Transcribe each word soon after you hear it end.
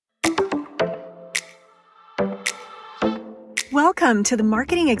Welcome to the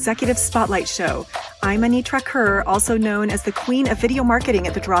Marketing Executive Spotlight Show. I'm Anitra Kerr, also known as the Queen of Video Marketing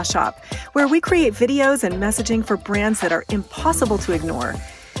at The Draw Shop, where we create videos and messaging for brands that are impossible to ignore.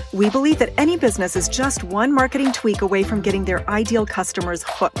 We believe that any business is just one marketing tweak away from getting their ideal customers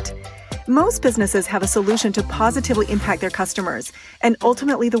hooked. Most businesses have a solution to positively impact their customers and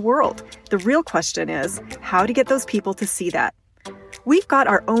ultimately the world. The real question is how to get those people to see that. We've got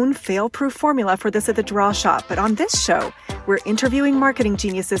our own fail-proof formula for this at The Draw Shop, but on this show, we're interviewing marketing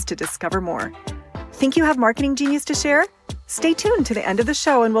geniuses to discover more. Think you have marketing genius to share? Stay tuned to the end of the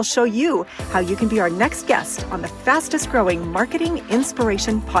show and we'll show you how you can be our next guest on the fastest growing Marketing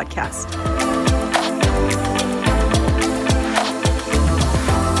Inspiration Podcast.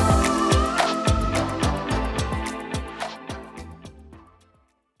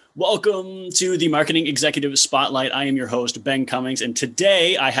 Welcome to the Marketing Executive Spotlight. I am your host, Ben Cummings, and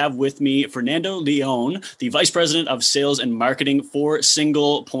today I have with me Fernando Leon, the Vice President of Sales and Marketing for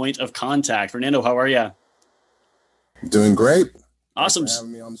Single Point of Contact. Fernando, how are you? Doing great. Awesome. Thanks for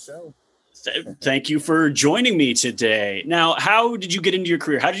having me on the show. Thank you for joining me today. Now, how did you get into your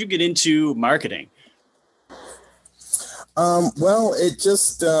career? How did you get into marketing? Well, it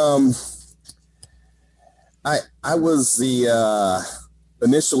just, I was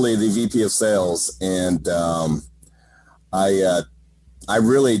initially the VP of sales, and I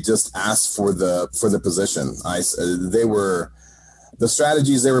really just asked for the position. The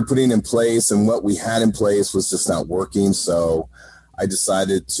strategies they were putting in place and what we had in place was just not working. So I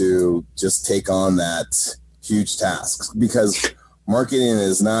decided to just take on that huge task, because marketing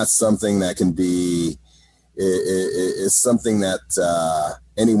is not something that can be, it's something that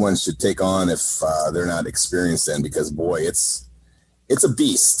anyone should take on if they're not experienced in, because boy, it's a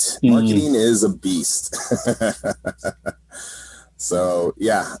beast. Marketing is a beast. So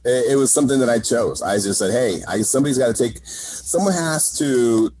yeah, it was something that I chose. I just said, hey, someone has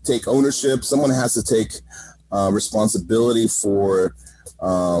to take ownership. Someone has to take responsibility for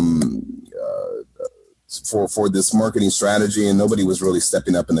this marketing strategy. And nobody was really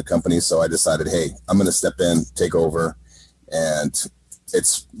stepping up in the company. So I decided, hey, I'm going to step in, take over, and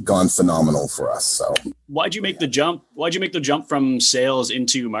it's gone phenomenal for us. So why'd you make the jump? Why'd you make the jump from sales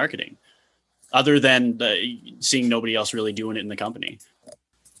into marketing, other than seeing nobody else really doing it in the company?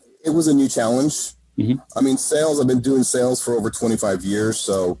 It was a new challenge. Mm-hmm. I mean, I've been doing sales for over 25 years.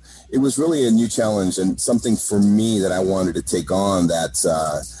 So it was really a new challenge and something for me that I wanted to take on that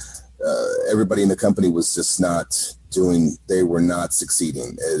everybody in the company was just not doing. They were not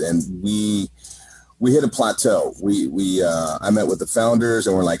succeeding. And we hit a plateau. I met with the founders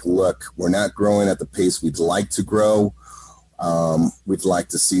and we're like, look, we're not growing at the pace we'd like to grow. We'd like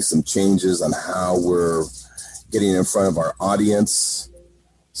to see some changes on how we're getting in front of our audience.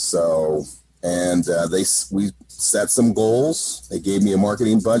 So, and we set some goals. They gave me a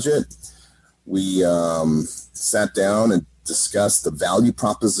marketing budget. We sat down and discussed the value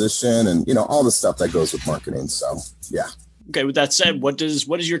proposition and, all the stuff that goes with marketing. So, yeah. Okay. With that said, what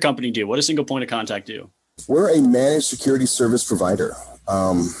does your company do? What does Single Point of Contact do? We're a managed security service provider,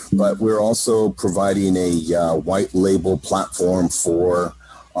 but we're also providing a white label platform for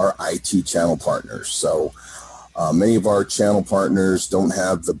our IT channel partners. So many of our channel partners don't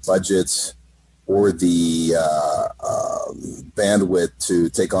have the budget or the bandwidth to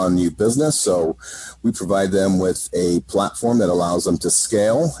take on new business. So we provide them with a platform that allows them to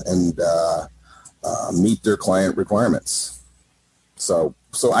scale and meet their client requirements. So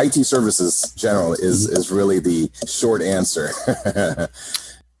IT services general is really the short answer.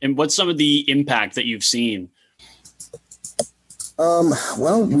 And what's some of the impact that you've seen?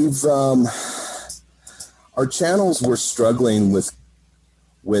 Well, we've our channels were struggling with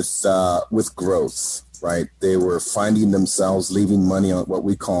growth, right? They were finding themselves leaving money on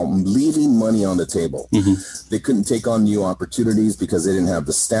the table. Mm-hmm. They couldn't take on new opportunities because they didn't have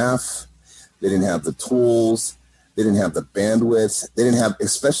the staff, they didn't have the tools, they didn't have the bandwidth, they didn't have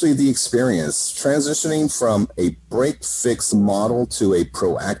especially the experience transitioning from a break-fix model to a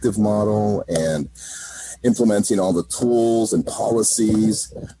proactive model and implementing all the tools and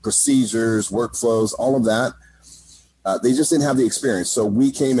policies, procedures, workflows, all of that. They just didn't have the experience. So we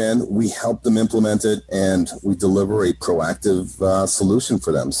came in, we helped them implement it, and we deliver a proactive solution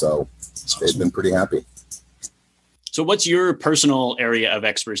for them. So they've been pretty happy. So what's your personal area of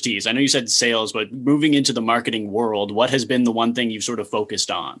expertise? I know you said sales, but moving into the marketing world, what has been the one thing you've sort of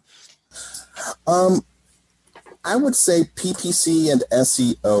focused on? I would say PPC and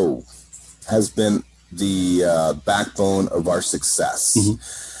SEO has been the backbone of our success. Mm-hmm.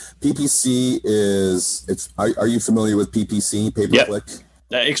 PPC is, are you familiar with PPC, pay-per-click?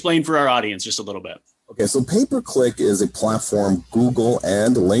 Yep. Explain for our audience just a little bit. Okay, so pay-per-click is a platform, Google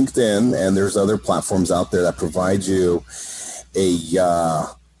and LinkedIn, and there's other platforms out there that provide you a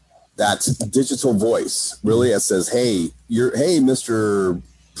that digital voice, really, that says, hey, Mr.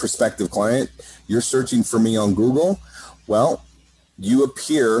 Prospective client, you're searching for me on Google. Well, you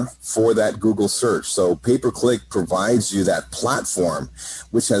appear for that Google search. So pay-per-click provides you that platform,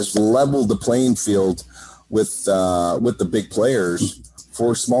 which has leveled the playing field with the big players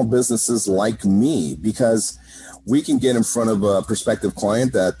for small businesses like me, because we can get in front of a prospective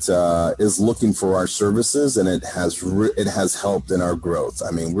client that is looking for our services, and it has helped in our growth.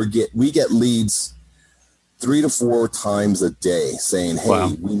 I mean, we get leads 3 to 4 times a day saying, "Hey,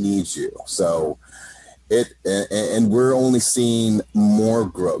 wow, we need you." So and we're only seeing more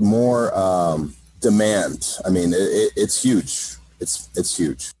growth, more demand. I mean, it's huge. It's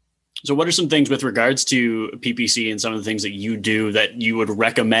huge. So what are some things with regards to PPC and some of the things that you do that you would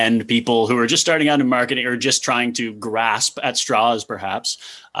recommend people who are just starting out in marketing or just trying to grasp at straws, perhaps,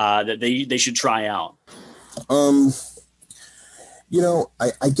 that they should try out? I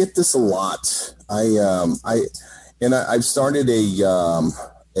get this a lot. I've started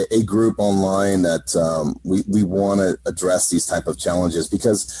a group online that we want to address these type of challenges,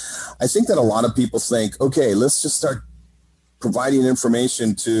 because I think that a lot of people think, okay, let's just start providing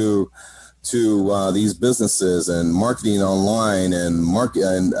information to these businesses and marketing online and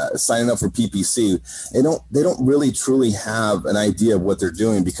signing up for PPC. They don't really truly have an idea of what they're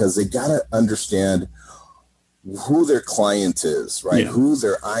doing, because they got to understand who their client is, right? Yeah. Who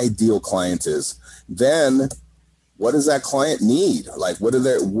their ideal client is. Then what does that client need? Like, what are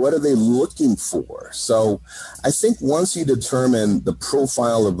they looking for? So I think once you determine the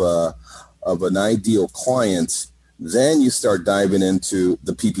profile of an ideal client, then you start diving into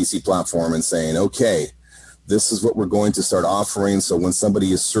the PPC platform and saying, okay, this is what we're going to start offering. So when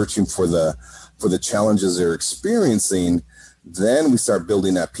somebody is searching for the challenges they're experiencing, then we start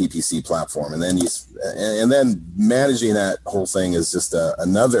building that PPC platform. And then managing that whole thing is just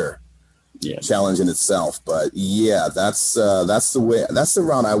another challenge in itself. But yeah, that's the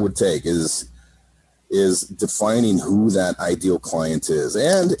route I would take, is defining who that ideal client is.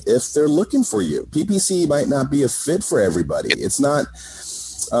 And if they're looking for you, PPC might not be a fit for everybody. It's not,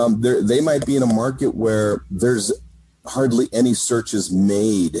 they might be in a market where there's hardly any searches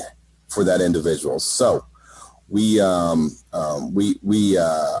made for that individual. So we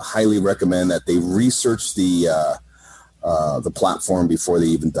highly recommend that they research the platform before they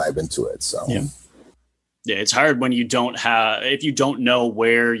even dive into it. So. Yeah, it's hard when if you don't know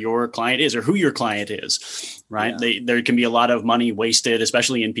where your client is or who your client is, right? Yeah. There can be a lot of money wasted,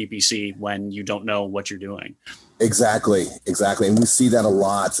 especially in PPC, when you don't know what you're doing. Exactly. And we see that a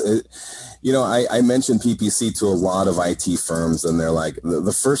lot. I mentioned PPC to a lot of IT firms, and they're like,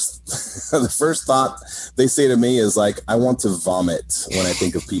 the first thought they say to me is like, I want to vomit when I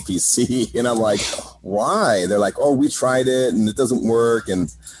think of PPC. And I'm like, why? They're like, oh, we tried it and it doesn't work.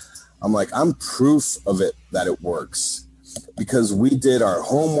 And I'm like, I'm proof of it that it works, because we did our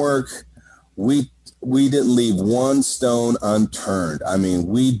homework. We didn't leave one stone unturned. I mean,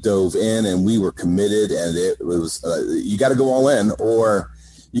 we dove in and we were committed, and it was you got to go all in, or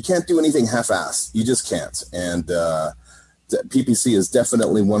you can't do anything half-assed. You just can't. And PPC is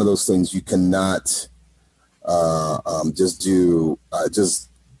definitely one of those things you cannot just do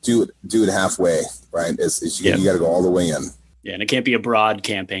it halfway, right? You got to go all the way in. Yeah, and it can't be a broad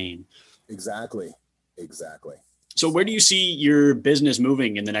campaign. Exactly. So where do you see your business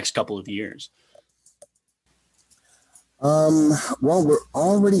moving in the next couple of years? Well, we're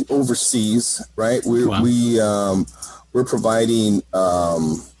already overseas, right? We're providing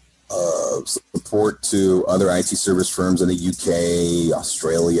support to other IT service firms in the UK,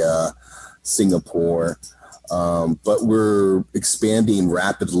 Australia, Singapore, but we're expanding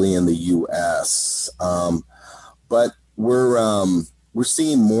rapidly in the US. But we're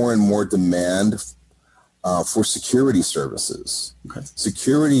seeing more and more demand for security services. Okay.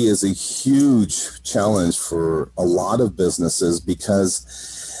 Security is a huge challenge for a lot of businesses, because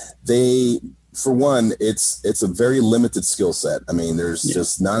for one, it's a very limited skill set. I mean, there's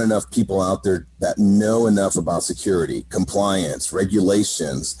just not enough people out there that know enough about security, compliance,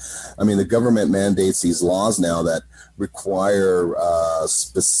 regulations. I mean, the government mandates these laws now that require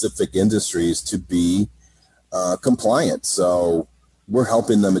specific industries to be compliant. So we're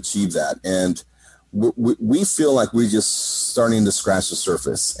helping them achieve that. And we feel like we're just starting to scratch the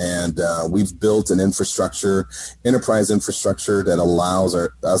surface. And we've built an enterprise infrastructure that allows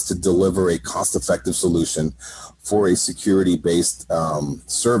us to deliver a cost-effective solution for a security-based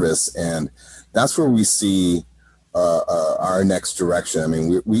service. And that's where we see our next direction. I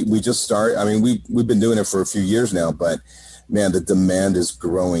mean, we just started. I mean, we've been doing it for a few years now, but man, the demand is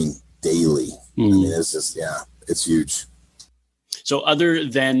growing daily. I mean, it's just, it's huge. So other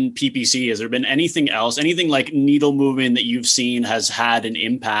than PPC, has there been anything else, anything like needle moving that you've seen has had an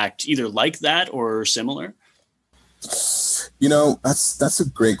impact either like that or similar? You know, that's a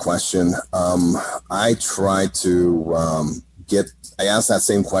great question. I try to I ask that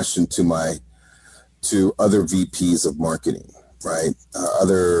same question to other VPs of marketing, right?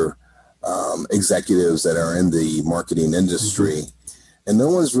 Other executives that are in the marketing industry, and no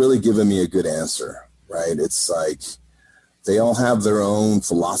one's really given me a good answer, right? It's like they all have their own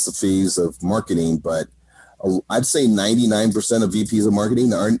philosophies of marketing, but I'd say 99% of VPs of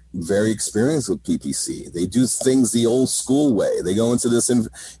marketing aren't very experienced with PPC. They do things the old school way. They go into this,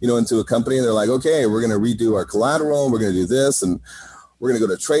 into a company and they're like, okay, we're going to redo our collateral. We're going to do this. And we're going to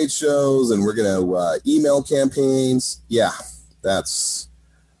go to trade shows and we're going to email campaigns. Yeah, that's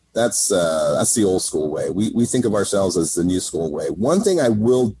the old school way. We think of ourselves as the new school way. One thing I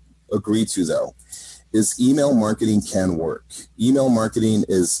will agree to, though, is email marketing can work. Email marketing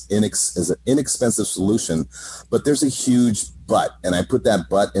is an inexpensive solution, but there's a huge but, and I put that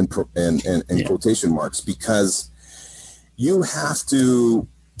but in quotation marks, because you have to.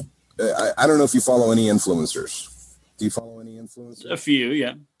 I don't know if you follow any influencers. Do you follow any influencers? A few,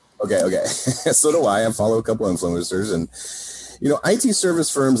 yeah. Okay. So do I. I follow a couple of influencers, and IT service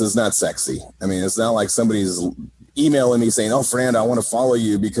firms is not sexy. I mean, it's not like somebody's emailing me saying, "Oh, Fernando, I want to follow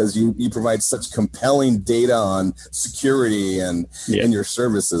you because you provide such compelling data on security and your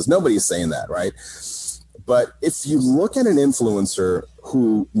services." Nobody's saying that, right? But if you look at an influencer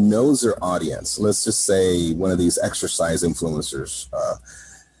who knows their audience, let's just say one of these exercise influencers,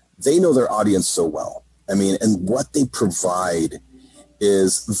 they know their audience so well. I mean, and what they provide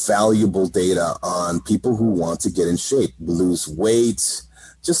is valuable data on people who want to get in shape, lose weight,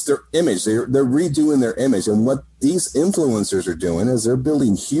 just their image. They're redoing their image. And what these influencers are doing is they're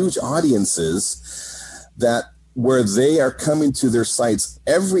building huge audiences where they are coming to their sites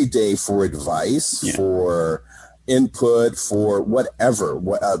every day for advice, for input, for whatever.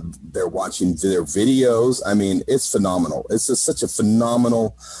 They're watching their videos. I mean, it's phenomenal. It's just such a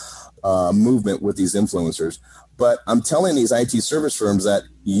phenomenal movement with these influencers. But I'm telling these IT service firms that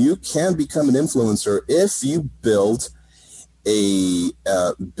you can become an influencer if you build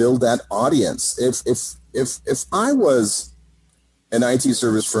that audience. If I was an IT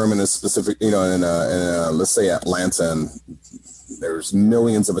service firm in a specific, let's say Atlanta, and there's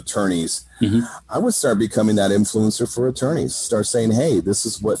millions of attorneys, I would start becoming that influencer for attorneys. Start saying, hey, this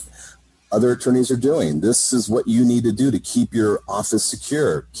is what other attorneys are doing. This is what you need to do to keep your office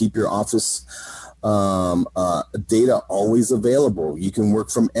secure, keep your office data always available. You can work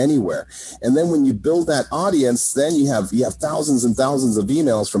from anywhere. And then when you build that audience, then you have thousands and thousands of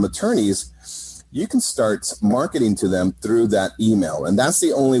emails from attorneys. You can start marketing to them through that email. And that's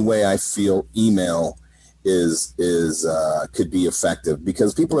the only way I feel email could be effective,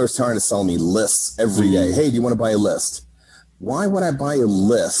 because people are trying to sell me lists every day. Hey, do you want to buy a list? Why would I buy a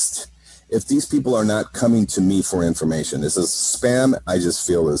list if these people are not coming to me for information? This is spam. I just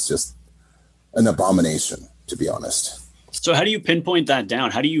feel is just an abomination, to be honest. So how do you pinpoint that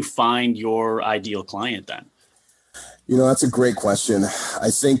down? How do you find your ideal client then? That's a great question. I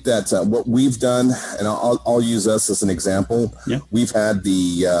think that what we've done, and I'll use us as an example. Yeah. We've had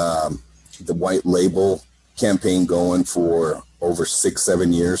the white label campaign going for over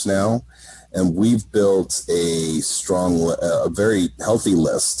 6-7 years now. And we've built a very healthy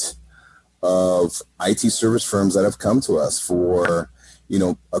list of IT service firms that have come to us for,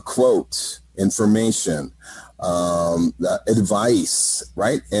 a quote, information, advice,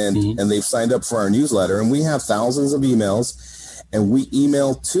 right? And they've signed up for our newsletter, and we have thousands of emails, and we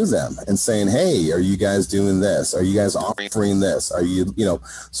email to them and saying, hey, are you guys doing this? Are you guys offering this? Are you,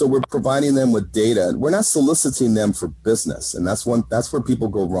 so we're providing them with data. We're not soliciting them for business. And that's where people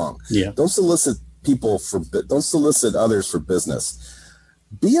go wrong. Yeah. Don't solicit others for business.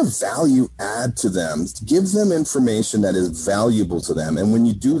 Be a value add to them. Give them information that is valuable to them. And when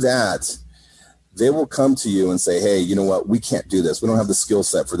you do that, they will come to you and say, hey, you know what? We can't do this. We don't have the skill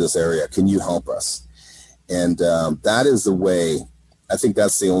set for this area. Can you help us? And that is the way. I think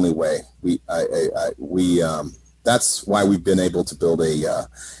that's the only way. That's why we've been able to build a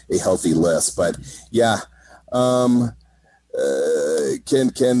healthy list. But yeah, can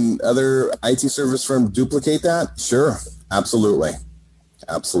other IT service firms duplicate that? Sure, absolutely.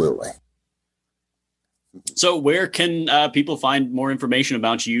 So where can people find more information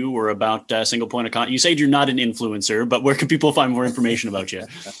about you or about Single Point of Contact? You said you're not an influencer, but where can people find more information about you?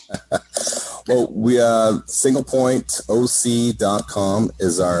 Well, we singlepointoc.com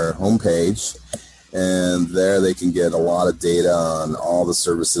is our homepage, and there they can get a lot of data on all the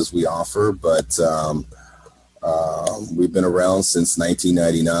services we offer. But we've been around since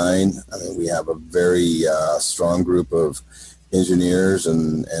 1999. I mean, we have a very strong group of engineers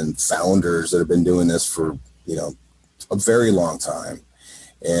and founders that have been doing this for, a very long time.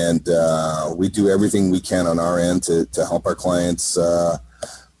 And we do everything we can on our end to help our clients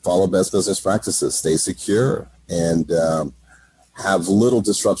follow best business practices, stay secure, and have little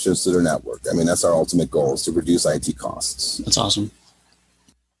disruptions to their network. I mean, that's our ultimate goal, is to reduce IT costs. That's awesome.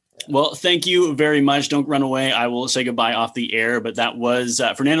 Well, thank you very much. Don't run away. I will say goodbye off the air, but that was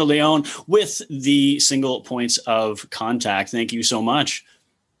Fernando Leon with the Single Points of Contact. Thank you so much.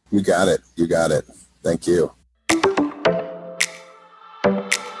 You got it. You got it. Thank you.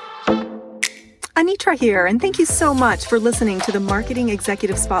 Anitra here, and thank you so much for listening to the Marketing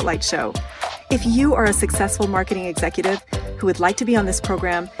Executive Spotlight Show. If you are a successful marketing executive who would like to be on this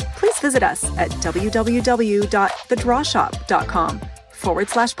program, please visit us at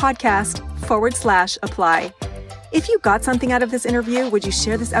www.thedrawshop.com/podcast/apply. If you got something out of this interview, would you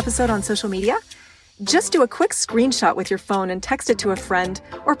share this episode on social media? Just do a quick screenshot with your phone and text it to a friend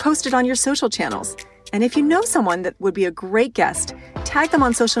or post it on your social channels. And if you know someone that would be a great guest, tag them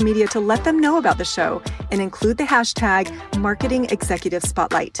on social media to let them know about the show and include the hashtag Marketing Executive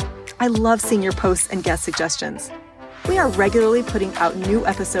Spotlight. I love seeing your posts and guest suggestions. We are regularly putting out new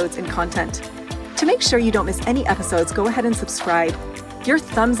episodes and content. To make sure you don't miss any episodes, go ahead and subscribe. Your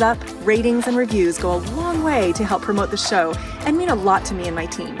thumbs up, ratings, and reviews go a long way to help promote the show and mean a lot to me and my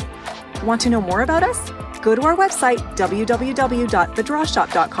team. Want to know more about us? Go to our website,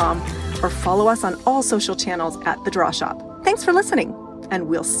 www.thedrawshop.com, or follow us on all social channels at The Draw Shop. Thanks for listening, and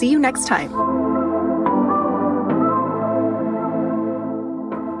we'll see you next time.